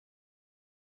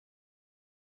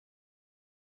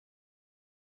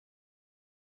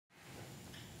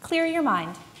Clear your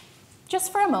mind,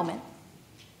 just for a moment,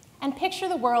 and picture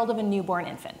the world of a newborn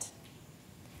infant.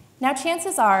 Now,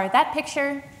 chances are that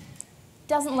picture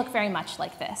doesn't look very much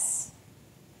like this.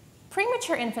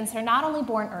 Premature infants are not only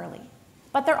born early,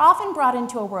 but they're often brought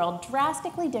into a world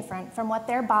drastically different from what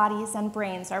their bodies and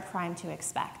brains are primed to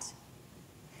expect.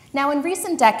 Now, in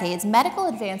recent decades, medical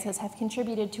advances have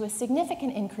contributed to a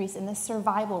significant increase in the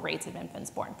survival rates of infants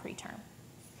born preterm.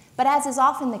 But as is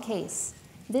often the case,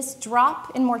 this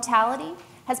drop in mortality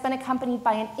has been accompanied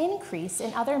by an increase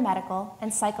in other medical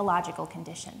and psychological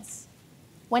conditions.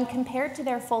 When compared to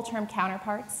their full-term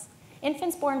counterparts,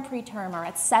 infants born preterm are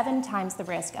at 7 times the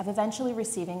risk of eventually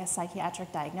receiving a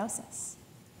psychiatric diagnosis.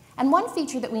 And one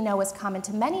feature that we know is common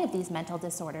to many of these mental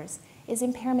disorders is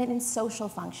impairment in social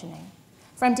functioning,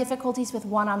 from difficulties with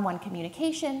one-on-one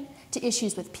communication to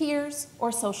issues with peers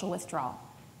or social withdrawal.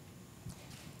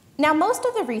 Now, most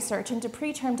of the research into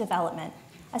preterm development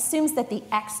assumes that the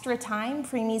extra time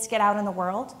preemies get out in the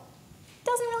world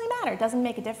doesn't really matter, doesn't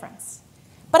make a difference.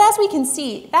 But as we can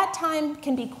see, that time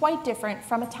can be quite different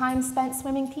from a time spent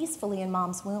swimming peacefully in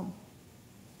mom's womb.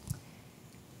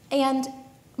 And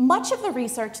much of the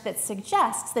research that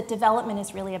suggests that development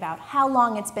is really about how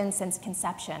long it's been since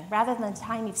conception, rather than the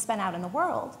time you've spent out in the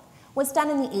world, was done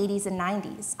in the 80s and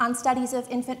 90s on studies of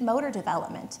infant motor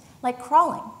development, like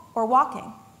crawling or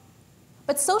walking.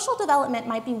 But social development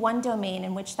might be one domain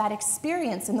in which that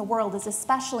experience in the world is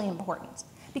especially important,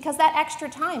 because that extra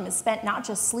time is spent not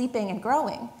just sleeping and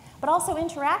growing, but also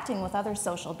interacting with other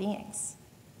social beings.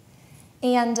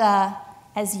 And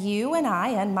as you and I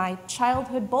and my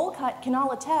childhood bowl cut can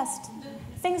all attest,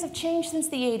 things have changed since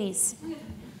the 80s.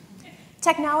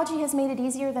 Technology has made it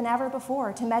easier than ever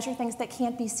before to measure things that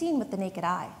can't be seen with the naked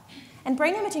eye. And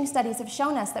brain imaging studies have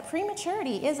shown us that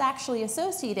prematurity is actually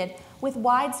associated with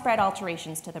widespread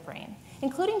alterations to the brain,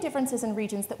 including differences in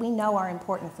regions that we know are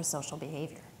important for social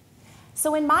behavior.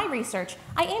 So in my research,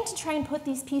 I aim to try and put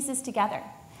these pieces together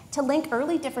to link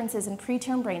early differences in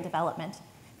preterm brain development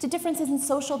to differences in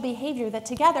social behavior that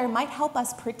together might help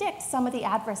us predict some of the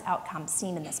adverse outcomes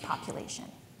seen in this population.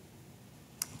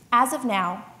 As of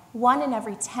now, 1 in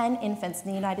every 10 infants in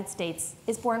the United States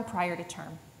is born prior to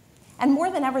term. And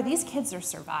more than ever, these kids are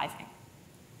surviving.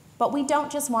 But we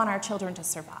don't just want our children to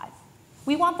survive.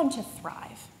 We want them to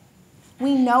thrive.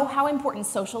 We know how important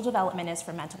social development is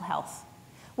for mental health.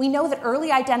 We know that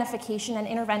early identification and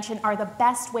intervention are the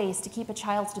best ways to keep a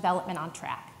child's development on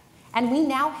track. And we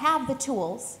now have the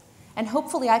tools, and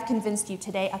hopefully I've convinced you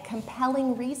today, a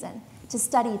compelling reason to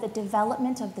study the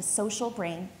development of the social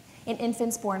brain in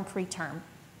infants born preterm.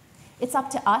 It's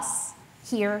up to us,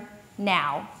 here,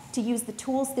 now, to use the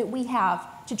tools that we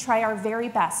have to try our very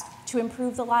best to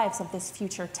improve the lives of this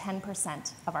future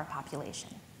 10% of our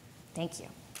population. Thank you.